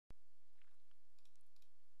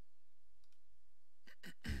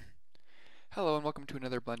Hello and welcome to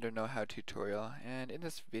another Blender Know-How tutorial, and in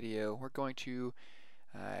this video we're going to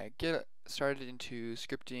get started into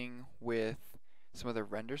scripting with some of the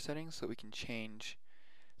render settings so we can change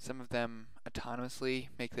some of them autonomously,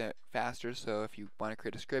 make that faster. So if you want to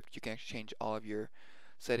create a script, you can actually change all of your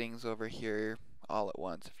settings over here all at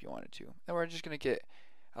once if you wanted to. And we're just going to get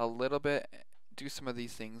a little bit, do some of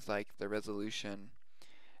these things like the resolution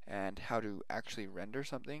and how to actually render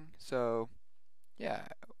something. So yeah,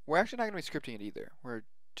 we're actually not going to be scripting it either. We're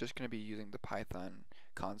just going to be using the Python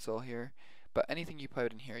console here. But anything you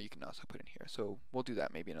put in here, you can also put in here. So we'll do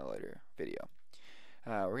that maybe in a later video.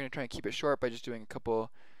 We're going to try and keep it short by just doing a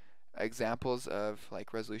couple examples of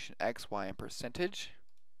like resolution X, Y, and percentage,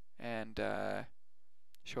 and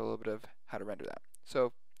show a little bit of how to render that.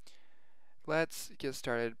 So let's get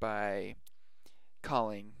started by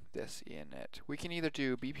calling this init. We can either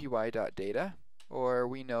do bpy.data, or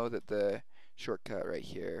we know that the shortcut right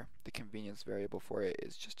here, the convenience variable for it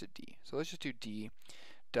is just a d. So let's just do d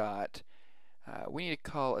dot, we need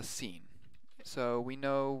to call a scene. So we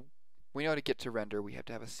know to get to render we have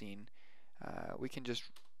to have a scene. We can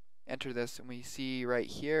just enter this and we see right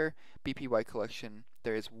here, BPY collection,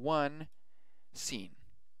 there is one scene.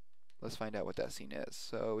 Let's find out what that scene is.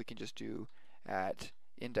 So we can just do at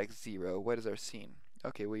index 0, what is our scene?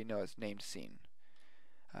 Okay, we know it's named scene.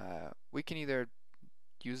 We can either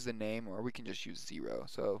use the name or we can just use 0.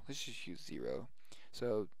 So let's just use 0.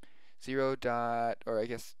 So 0 dot, or I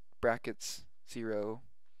guess brackets 0.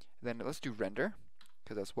 Then let's do render,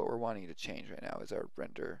 because that's what we're wanting to change right now is our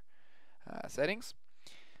render settings.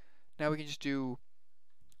 Now we can just do,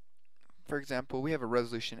 for example, we have a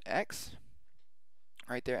resolution X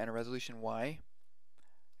right there and a resolution Y.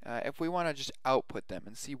 If we want to just output them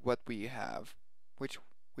and see what we have, which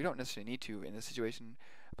we don't necessarily need to in this situation,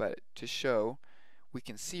 but to show, we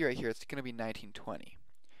can see right here it's going to be 1920.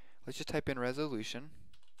 Let's just type in resolution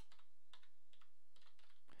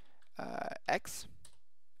X,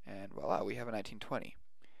 and voila, we have a 1920.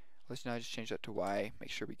 Let's now just change that to Y, make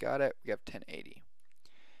sure we got it. We have 1080.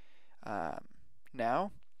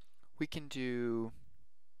 Now we can just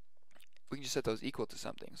set those equal to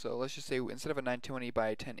something. So let's just say instead of a 920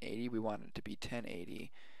 by 1080, we want it to be 1080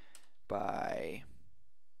 by,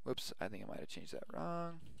 whoops, I think I might have changed that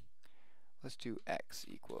wrong. Let's do X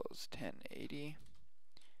equals 1080,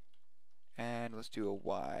 and let's do a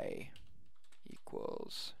Y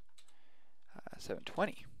equals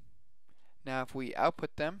 720. Now if we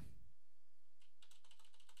output them,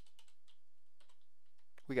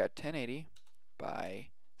 we got 1080 by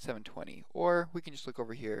 720, or we can just look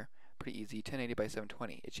over here, pretty easy, 1080 by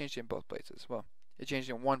 720. It changed it in both places. Well, it changed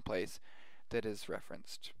it in one place that is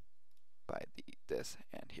referenced by this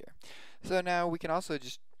and here. So now we can also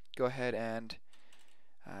just go ahead and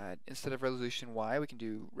instead of resolution Y, we can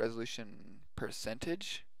do resolution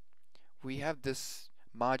percentage. We have this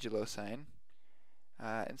modulo sign.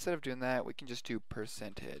 Instead of doing that, we can just do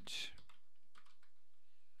percentage.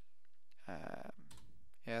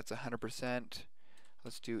 Yeah, it's 100%.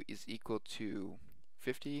 Let's do is equal to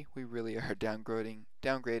 50. We really are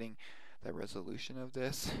downgrading the resolution of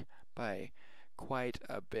this by quite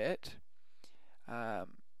a bit.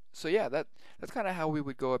 So yeah, that's kind of how we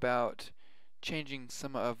would go about changing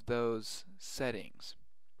some of those settings.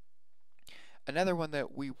 Another one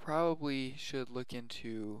that we probably should look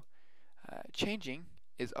into changing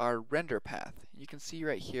is our render path. You can see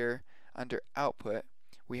right here under output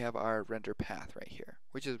we have our render path right here,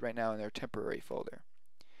 which is right now in their temporary folder.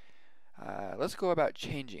 Let's go about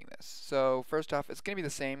changing this. So first off, it's going to be the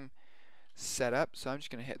same setup, so I'm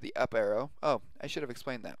just going to hit the up arrow. Oh, I should have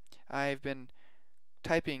explained that. I've been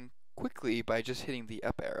typing quickly by just hitting the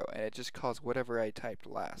up arrow, and it just calls whatever I typed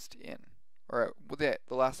last in, or the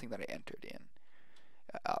last thing that I entered in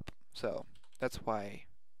up. So that's why,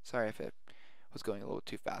 sorry if it was going a little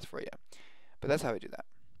too fast for you, but that's how I do that.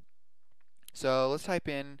 So let's type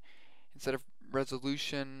in, instead of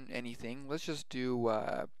resolution anything, let's just do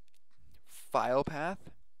file path.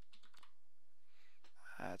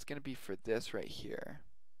 It's going to be for this right here.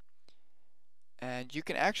 And you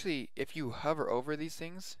can actually, if you hover over these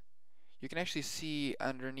things, you can actually see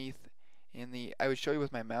underneath in the, I would show you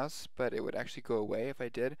with my mouse, but it would actually go away if I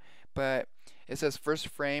did. But it says first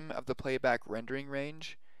frame of the playback rendering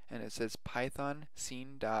range, and it says Python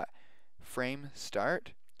scene.frame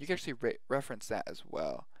start. You can actually reference that as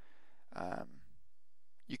well.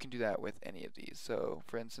 You can do that with any of these. So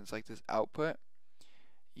for instance, like this output,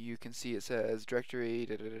 you can see it says directory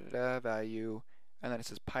value, and then it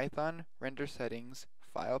says Python render settings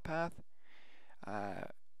file path,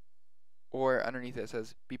 or underneath it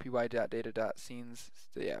says bpy.data.scenes.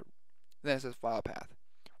 Yeah, then it says file path.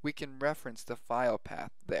 we can reference the file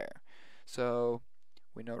path there. So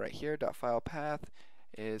we know right here .file path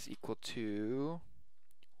is equal to,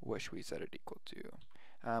 what should we set it equal to?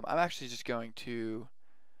 I'm actually just going to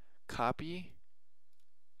copy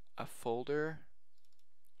a folder.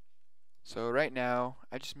 So right now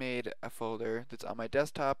I just made a folder that's on my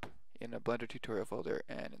desktop in a Blender tutorial folder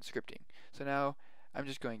and in scripting. So now I'm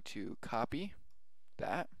just going to copy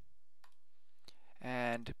that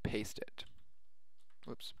and paste it.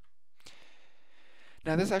 Whoops.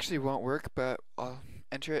 Now this actually won't work, but I'll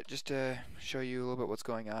enter it just to show you a little bit what's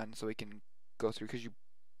going on so we can go through, because you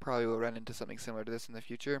probably will run into something similar to this in the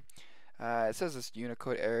future. It says this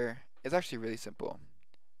Unicode error. It's actually really simple.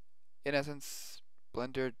 In essence,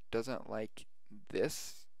 Blender doesn't like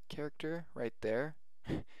this character right there.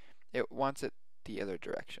 It wants it the other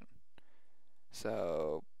direction.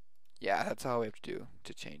 So yeah, that's all we have to do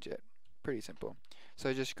to change it. Pretty simple.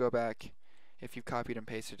 So just go back. If you've copied and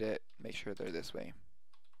pasted it, make sure they're this way.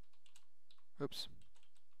 Oops.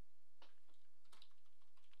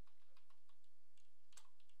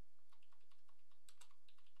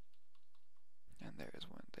 And there is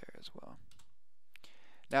one there as well.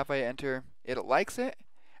 Now if I enter, it likes it,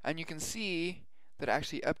 and you can see that it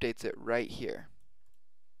actually updates it right here.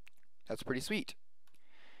 That's pretty sweet,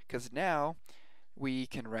 because now we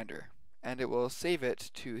can render, and it will save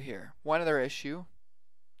it to here. One other issue,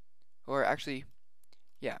 or actually,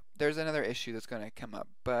 yeah, there's another issue that's going to come up,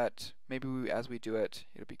 but maybe as we do it,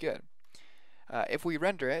 it'll be good. If we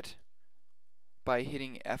render it by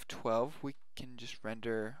hitting F12, we can just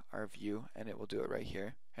render our view, and it will do it right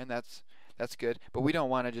here, and that's good. But we don't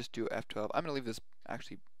want to just do F12. I'm going to leave this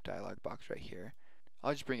actually dialog box right here.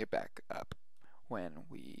 I'll just bring it back up when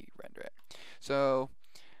we render it. So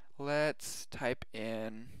let's type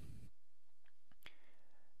in,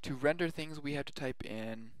 to render things we have to type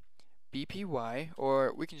in bpy,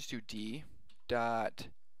 or we can just do d dot,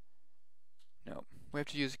 no, we have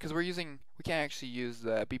to use, because we can't actually use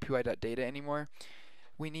the bpy.data anymore.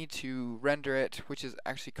 We need to render it, which is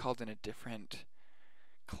actually called in a different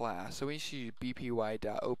class. So we should use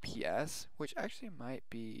bpy.ops, which actually might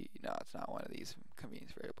be, no, it's not one of these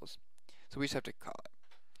convenience variables. So we just have to call it.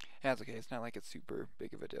 And that's okay, it's not like it's super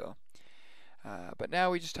big of a deal. But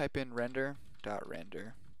now we just type in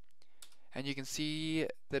render.render. And you can see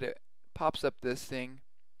that it pops up this thing.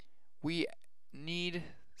 We need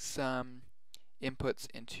some inputs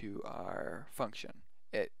into our function.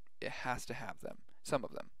 It has to have them, some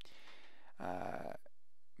of them.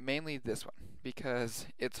 Mainly this one, because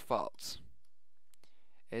it's false.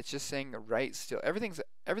 It's just saying right still.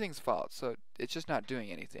 Everything's false, so it's just not doing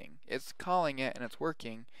anything. It's calling it and it's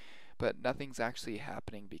working, but nothing's actually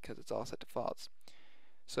happening because it's all set to false.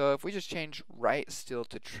 So if we just change right still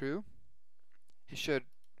to true, it should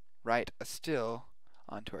write a still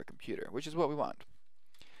onto our computer, which is what we want.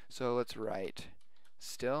 So let's write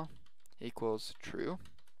still equals true,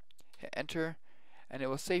 hit enter, and it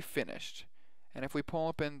will say finished. And if we pull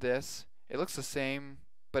open this, it looks the same,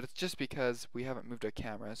 but it's just because we haven't moved our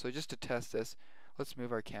camera. So just to test this, let's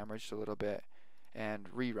move our camera just a little bit and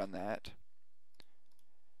rerun that.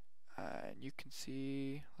 And you can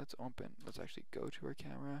see, let's actually go to our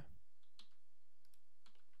camera.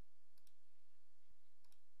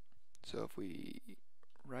 So if we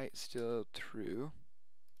write still true,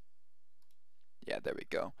 yeah, there we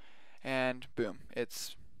go. And boom,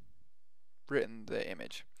 it's written the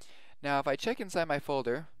image. Now if I check inside my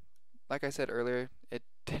folder, like I said earlier, it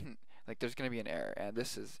didn't, like there's going to be an error, and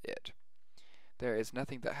this is it. There is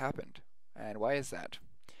nothing that happened. And why is that?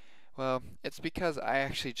 Well, it's because I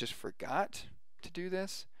actually just forgot to do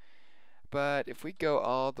this. But if we go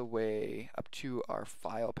all the way up to our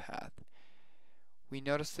file path, we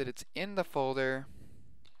notice that it's in the folder,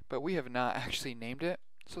 but we have not actually named it.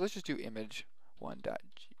 So let's just do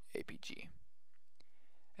image1.apg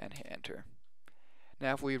and hit enter.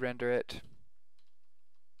 Now if we render it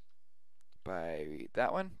by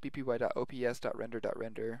that one,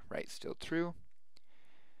 bpy.ops.render.render, right still true.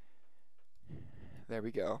 There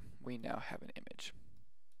we go. We now have an image.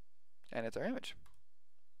 And it's our image.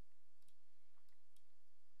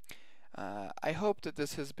 I hope that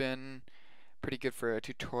this has been pretty good for a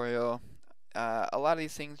tutorial. A lot of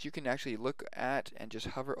these things you can actually look at and just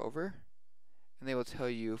hover over, and they will tell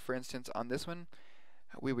you, for instance, on this one,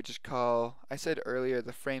 we would just call, I said earlier,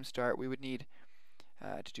 the frame start, we would need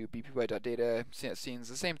to do bpy.data scenes,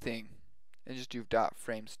 the same thing, and just do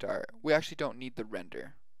 .frame start. We actually don't need the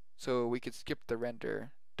render, so we could skip the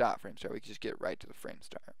render .frame start. We could just get right to the frame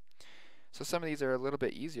start. So some of these are a little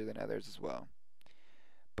bit easier than others as well,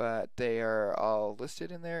 but they are all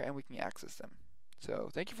listed in there and we can access them. So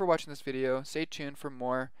thank you for watching this video. Stay tuned for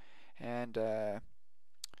more, and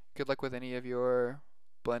good luck with any of your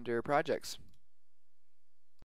Blender projects.